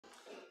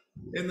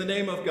In the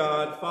name of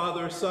God,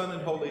 Father, Son,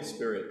 and Holy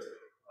Spirit.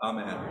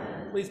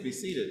 Amen. Please be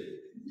seated.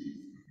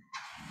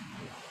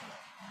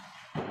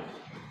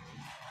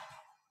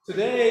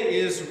 Today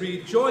is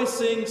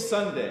Rejoicing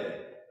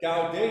Sunday,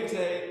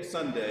 Gaudete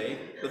Sunday,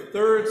 the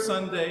third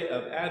Sunday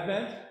of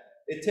Advent.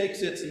 It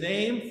takes its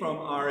name from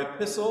our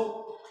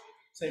epistle,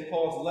 St.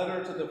 Paul's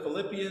letter to the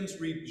Philippians,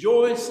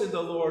 Rejoice in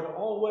the Lord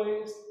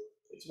always.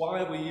 It's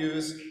why we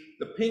use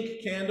the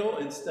pink candle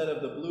instead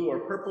of the blue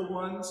or purple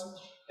ones.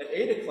 At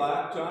 8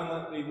 o'clock, John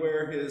let me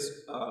wear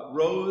his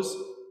rose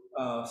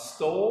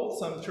stole.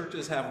 Some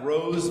churches have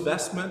rose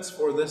vestments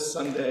for this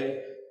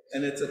Sunday,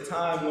 and it's a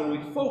time when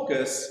we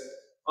focus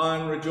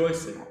on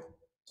rejoicing.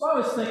 So I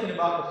was thinking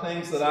about the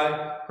things that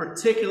I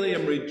particularly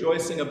am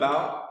rejoicing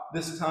about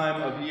this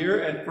time of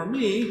year, and for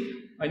me,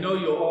 I know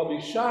you'll all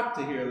be shocked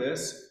to hear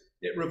this,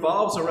 it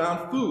revolves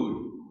around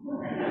food.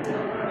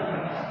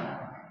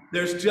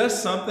 There's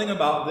just something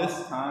about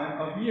this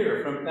time of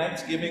year, from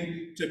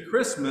Thanksgiving to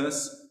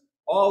Christmas.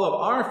 All of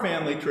our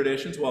family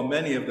traditions, well,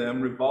 many of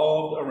them,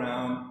 revolved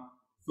around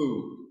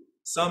food.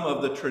 Some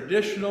of the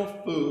traditional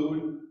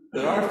food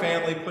that our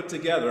family put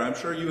together. I'm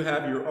sure you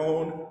have your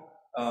own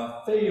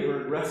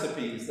favorite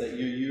recipes that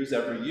you use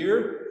every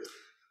year.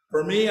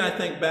 For me, I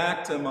think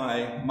back to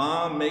my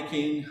mom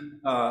making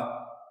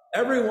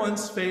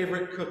everyone's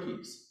favorite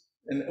cookies.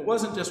 And it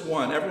wasn't just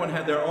one, everyone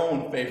had their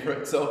own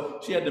favorite, so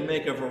she had to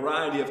make a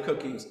variety of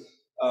cookies.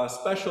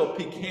 Special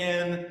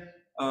pecan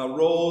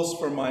rolls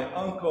for my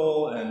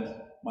uncle, and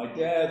my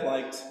dad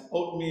liked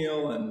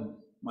oatmeal, and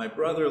my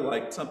brother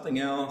liked something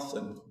else,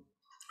 and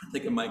I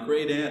think of my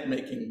great aunt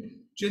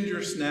making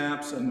ginger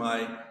snaps, and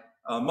my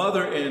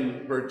mother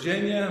in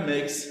Virginia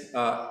makes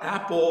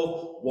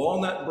apple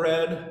walnut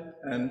bread,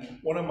 and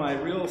one of my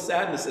real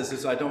sadnesses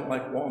is I don't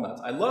like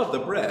walnuts. I love the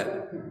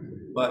bread,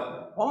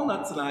 but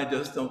walnuts and I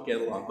just don't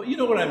get along. But you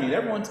know what I mean,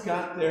 everyone's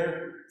got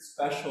their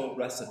special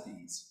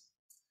recipes.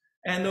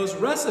 And those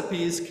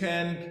recipes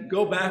can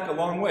go back a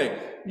long way.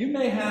 You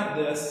may have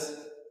this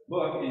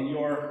book in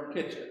your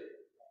kitchen.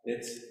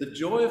 It's The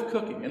Joy of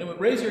Cooking. And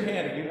raise your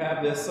hand if you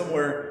have this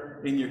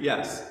somewhere in your,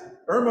 yes.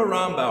 Irma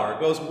Rombauer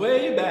goes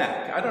way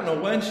back. I don't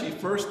know when she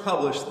first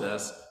published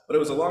this, but it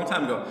was a long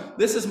time ago.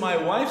 This is my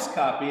wife's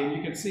copy, and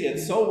you can see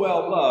it's so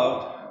well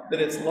loved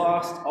that it's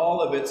lost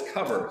all of its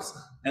covers.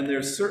 And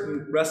there's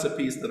certain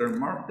recipes that are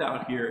marked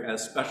out here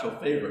as special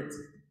favorites.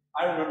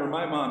 I remember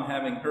my mom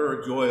having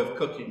her joy of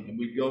cooking, and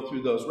we'd go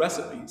through those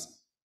recipes.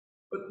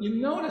 But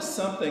you notice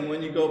something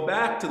when you go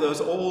back to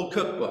those old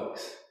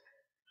cookbooks.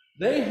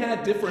 They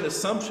had different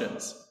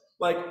assumptions.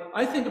 Like,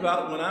 I think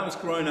about when I was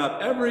growing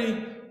up,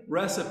 every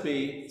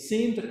recipe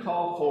seemed to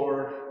call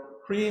for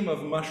cream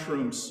of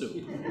mushroom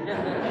soup.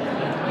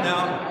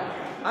 Now,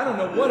 I don't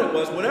know what it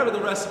was. Whatever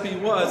the recipe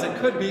was, it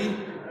could be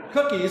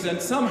cookies, and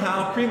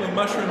somehow cream of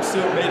mushroom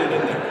soup made it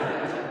in there.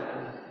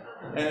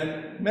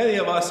 And many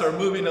of us are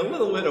moving a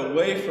little bit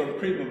away from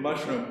cream of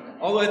mushroom,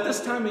 although at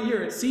this time of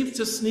year, it seems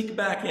to sneak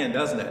back in,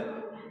 doesn't it?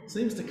 It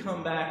seems to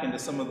come back into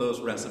some of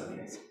those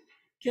recipes.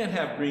 Can't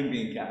have green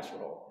bean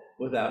casserole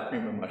without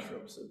cream of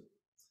mushroom soup.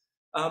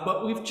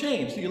 But we've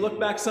changed. You look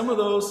back, some of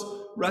those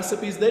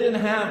recipes, they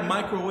didn't have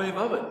microwave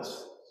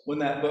ovens when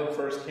that book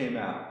first came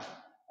out.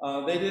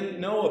 They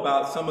didn't know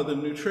about some of the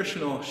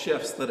nutritional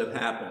shifts that have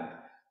happened.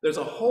 There's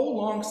a whole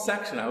long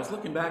section, I was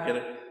looking back at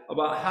it,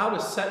 about how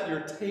to set your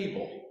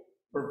table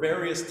for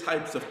various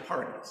types of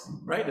parties,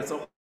 right? It's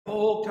a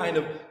whole kind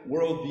of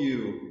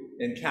worldview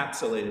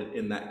encapsulated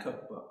in that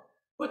cookbook.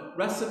 But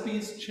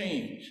recipes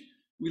change.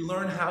 We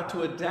learn how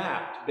to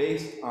adapt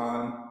based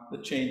on the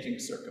changing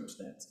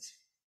circumstances.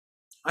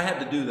 I had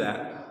to do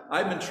that.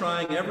 I've been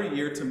trying every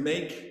year to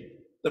make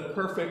the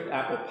perfect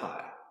apple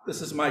pie.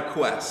 This is my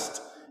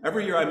quest.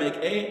 Every year I make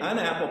an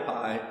apple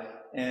pie,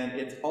 and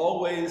it's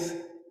always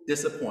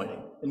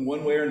disappointing in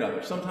one way or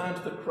another. Sometimes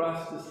the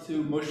crust is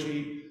too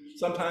mushy.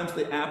 Sometimes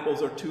the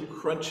apples are too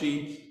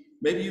crunchy.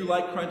 Maybe you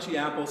like crunchy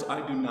apples,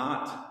 I do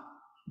not.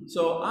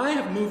 So I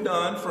have moved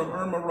on from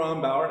Irma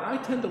Rombauer. I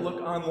tend to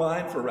look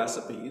online for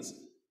recipes.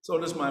 So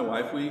does my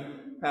wife. We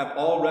have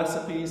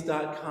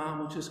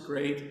allrecipes.com, which is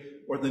great,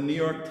 or the New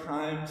York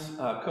Times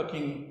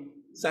cooking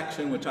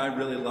section, which I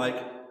really like.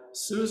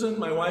 Susan,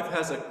 my wife,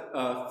 has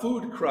a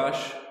food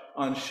crush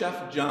on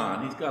Chef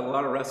John. He's got a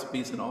lot of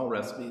recipes in All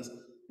Recipes.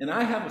 And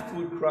I have a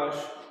food crush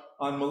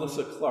on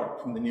Melissa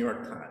Clark from the New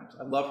York Times.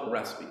 I love her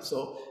recipes.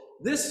 So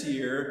this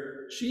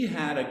year, she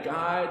had a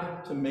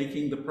guide to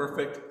making the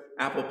perfect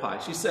apple pie.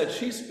 She said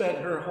she spent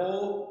her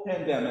whole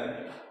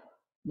pandemic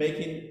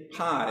making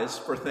pies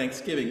for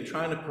Thanksgiving,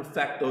 trying to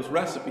perfect those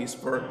recipes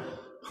for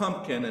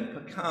pumpkin and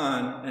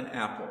pecan and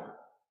apple.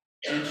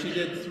 And she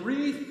did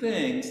 3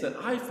 things that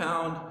I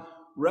found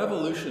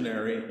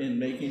revolutionary in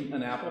making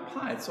an apple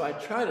pie. So I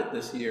tried it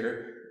this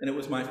year, and it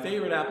was my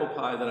favorite apple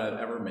pie that I've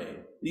ever made.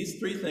 These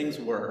 3 things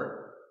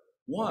were,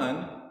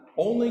 1,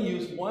 only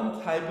use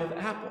one type of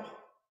apple.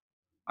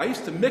 I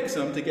used to mix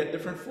them to get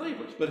different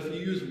flavors, but if you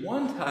use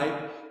one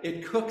type,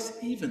 it cooks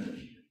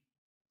evenly.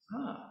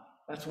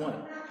 That's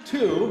 1.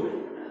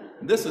 2,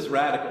 this is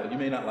radical, you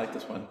may not like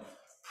this one,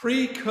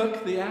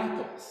 pre-cook the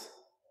apples.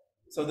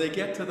 so they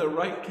get to the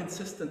right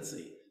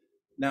consistency.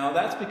 Now,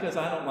 that's because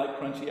I don't like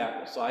crunchy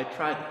apples, so I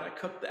tried that. I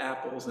cooked the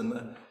apples and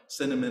the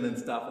cinnamon and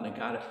stuff, and I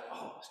got it.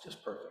 Oh, it's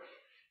just perfect.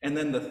 And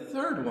then the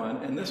third one,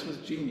 and this was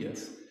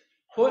genius,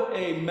 put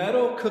a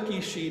metal cookie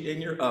sheet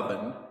in your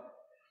oven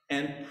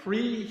and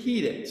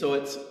preheat it so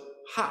it's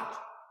hot,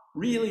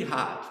 really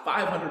hot,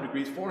 500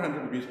 degrees,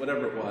 400 degrees,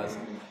 whatever it was.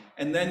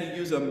 And then you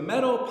use a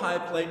metal pie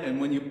plate,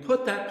 and when you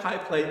put that pie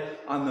plate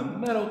on the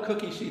metal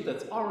cookie sheet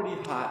that's already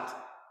hot,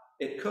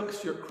 it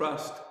cooks your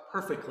crust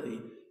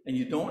perfectly, and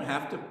you don't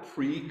have to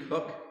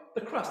pre-cook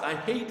the crust. I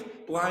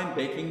hate blind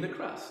baking the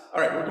crust.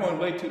 All right, we're going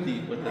way too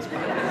deep with this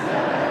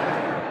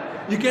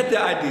pie. You get the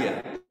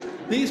idea.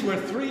 These were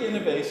 3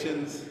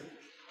 innovations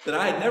that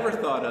I had never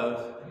thought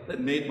of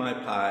that made my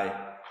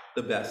pie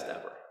the best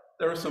ever.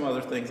 There are some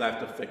other things I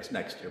have to fix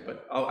next year,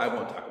 but I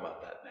won't talk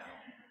about that now.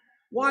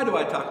 Why do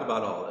I talk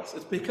about all this?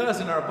 It's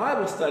because in our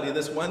Bible study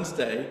this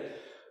Wednesday,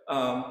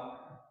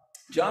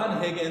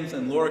 John Higgins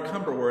and Laura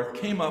Cumberworth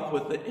came up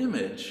with the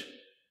image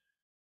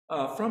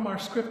from our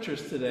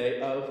scriptures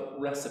today of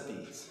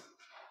recipes.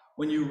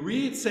 When you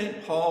read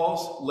St.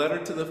 Paul's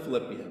letter to the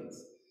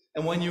Philippians,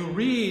 and when you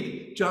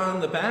read John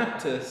the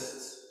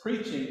Baptist's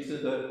preaching to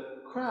the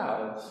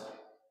crowds,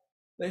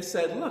 they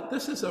said, look,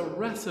 this is a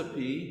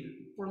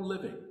recipe for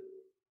living.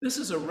 This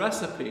is a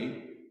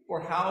recipe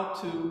for how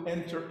to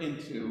enter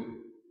into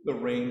the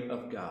reign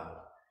of God.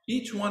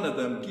 Each one of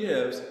them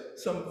gives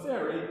some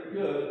very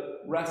good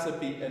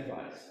recipe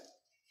advice.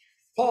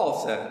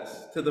 Paul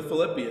says to the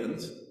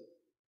Philippians,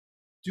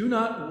 do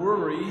not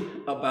worry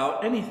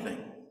about anything,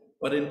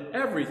 but in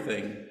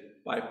everything,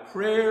 by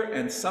prayer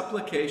and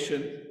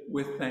supplication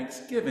with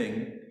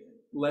thanksgiving,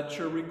 let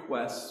your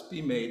requests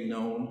be made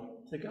known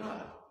to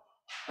God.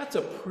 That's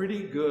a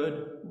pretty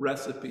good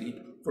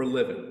recipe for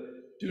living.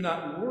 Do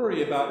not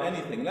worry about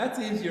anything. That's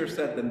easier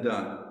said than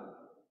done.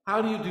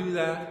 How do you do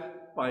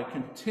that? By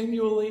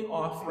continually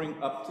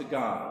offering up to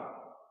God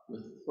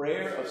with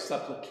prayer of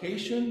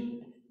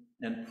supplication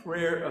and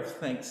prayer of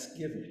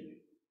thanksgiving,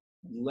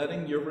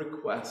 letting your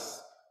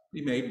requests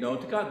be made known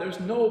to God.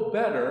 There's no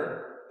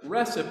better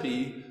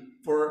recipe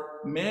for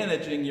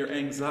managing your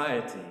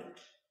anxiety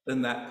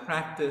than that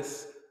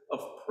practice of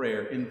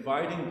prayer,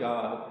 inviting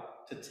God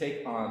to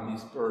take on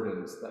these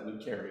burdens that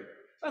we carry.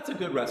 That's a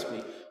good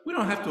recipe. We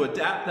don't have to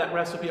adapt that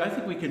recipe. I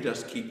think we can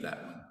just keep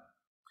that one.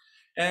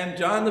 And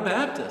John the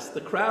Baptist,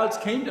 the crowds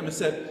came to him and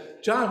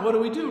said, John, what do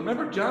we do?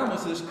 Remember, John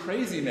was this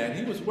crazy man.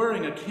 He was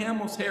wearing a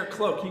camel's hair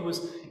cloak. He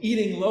was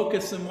eating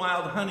locusts and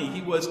wild honey.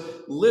 He was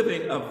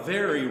living a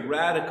very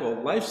radical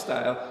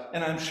lifestyle.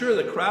 And I'm sure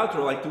the crowds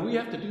were like, do we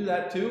have to do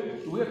that too?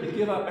 Do we have to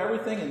give up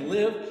everything and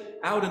live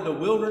out in the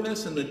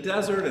wilderness and the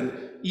desert and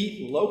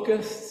eat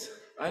locusts?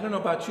 I don't know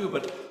about you,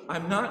 but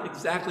I'm not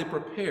exactly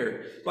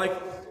prepared. Like,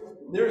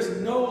 there's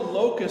no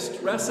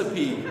locust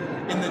recipe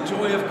in the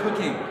joy of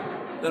cooking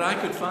that I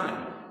could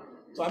find.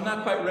 So I'm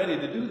not quite ready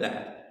to do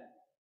that.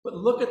 But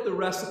look at the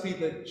recipe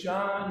that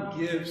John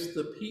gives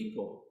the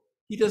people.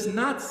 He does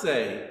not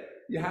say,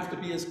 you have to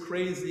be as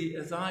crazy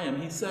as I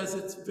am. He says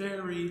it's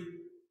very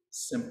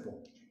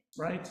simple,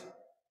 right?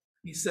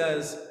 He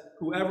says,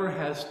 whoever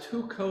has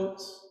 2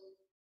 coats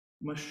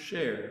must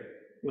share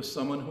with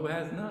someone who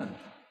has none.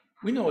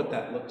 We know what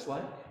that looks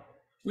like.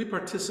 We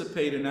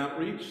participate in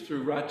outreach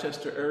through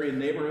Rochester Area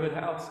Neighborhood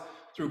House,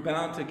 through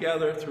Bound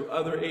Together, through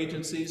other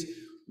agencies.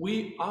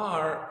 We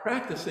are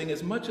practicing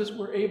as much as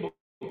we're able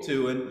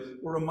to, and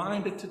we're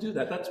reminded to do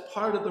that. That's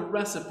part of the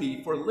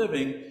recipe for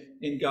living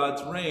in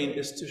God's reign,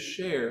 is to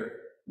share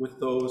with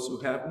those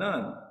who have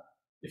none.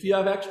 If you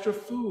have extra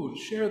food,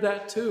 share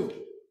that too.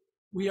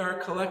 We are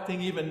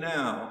collecting even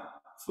now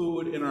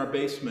food in our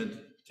basement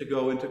to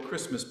go into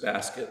Christmas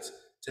baskets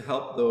to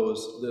help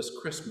those this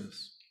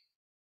Christmas.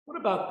 What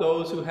about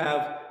those who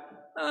have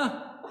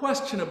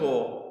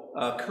questionable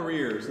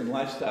careers and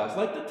lifestyles,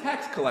 like the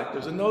tax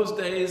collectors? In those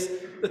days,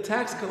 the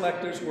tax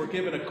collectors were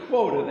given a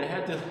quota. They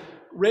had to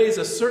raise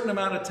a certain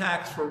amount of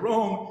tax for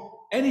Rome.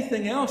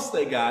 Anything else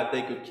they got,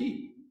 they could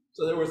keep.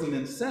 So there was an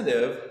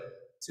incentive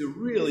to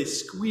really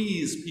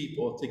squeeze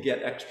people to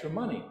get extra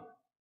money.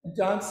 And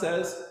John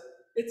says,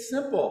 it's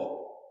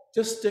simple.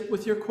 Just stick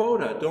with your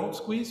quota. Don't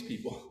squeeze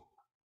people.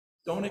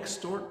 Don't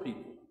extort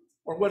people.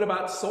 Or what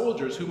about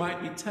soldiers who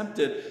might be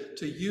tempted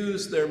to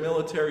use their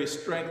military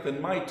strength and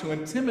might to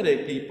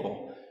intimidate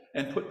people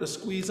and put the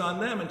squeeze on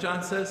them? And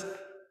John says,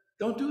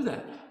 don't do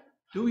that.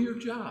 Do your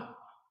job.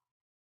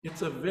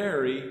 It's a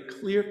very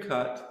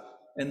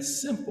clear-cut and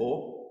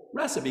simple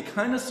recipe,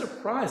 kind of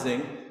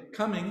surprising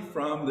coming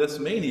from this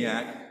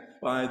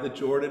maniac by the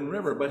Jordan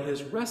River, but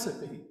his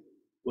recipe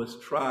was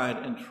tried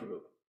and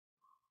true.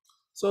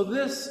 So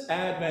this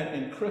Advent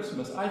and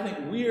Christmas, I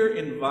think we're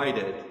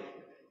invited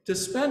to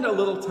spend a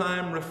little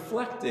time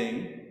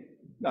reflecting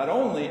not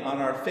only on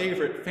our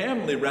favorite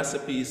family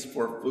recipes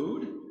for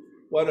food,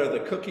 what are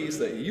the cookies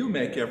that you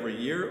make every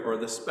year or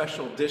the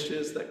special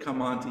dishes that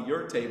come onto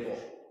your table,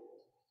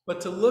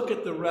 but to look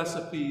at the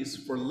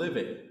recipes for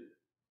living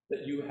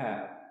that you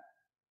have.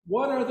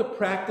 What are the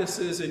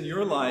practices in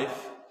your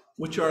life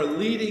which are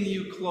leading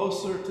you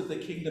closer to the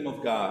kingdom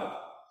of God?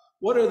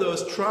 What are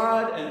those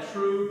tried and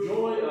true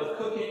joy of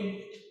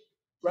cooking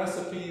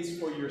recipes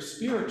for your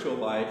spiritual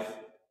life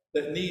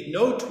that need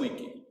no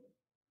tweaking?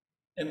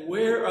 And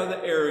where are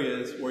the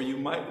areas where you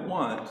might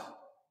want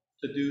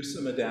to do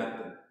some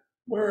adapting?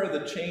 Where are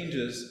the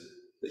changes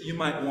that you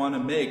might want to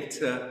make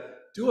to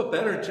do a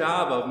better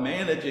job of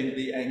managing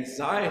the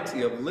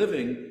anxiety of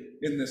living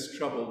in this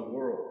troubled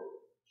world?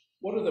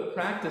 What are the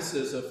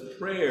practices of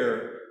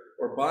prayer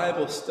or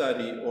Bible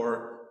study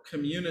or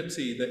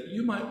community that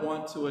you might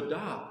want to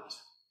adopt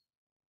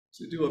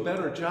to do a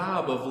better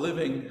job of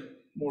living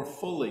more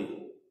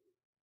fully,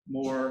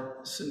 more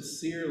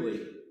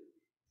sincerely,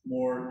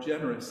 more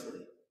generously?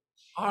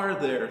 Are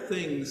there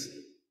things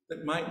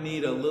that might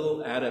need a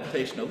little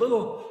adaptation, a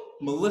little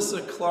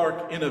Melissa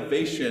Clark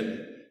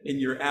innovation in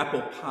your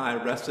apple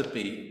pie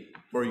recipe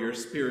for your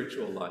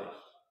spiritual life?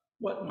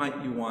 What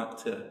might you want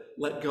to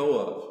let go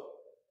of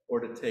or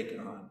to take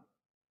on?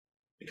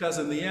 Because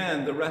in the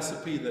end, the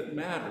recipe that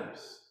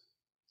matters,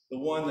 the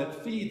one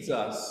that feeds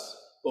us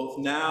both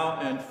now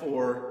and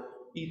for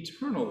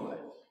eternal life,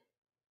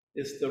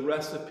 is the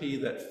recipe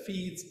that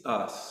feeds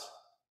us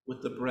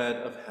with the bread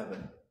of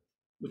heaven,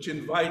 which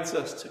invites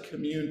us to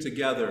commune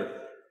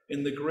together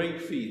in the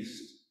great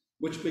feast,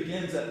 which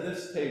begins at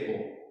this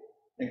table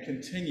and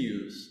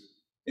continues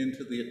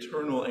into the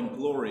eternal and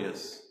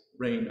glorious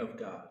reign of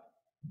God.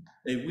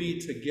 May we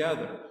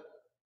together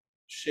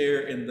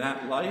share in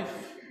that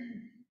life,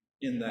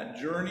 in that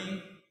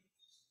journey,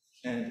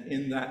 and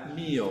in that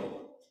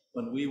meal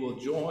when we will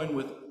join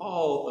with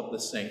all of the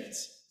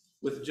saints,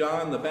 with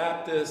John the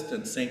Baptist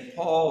and St.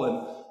 Paul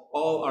and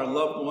all our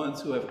loved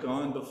ones who have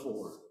gone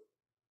before,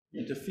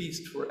 and to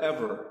feast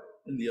forever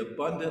in the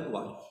abundant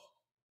life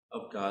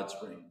of God's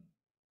reign.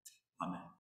 Amen.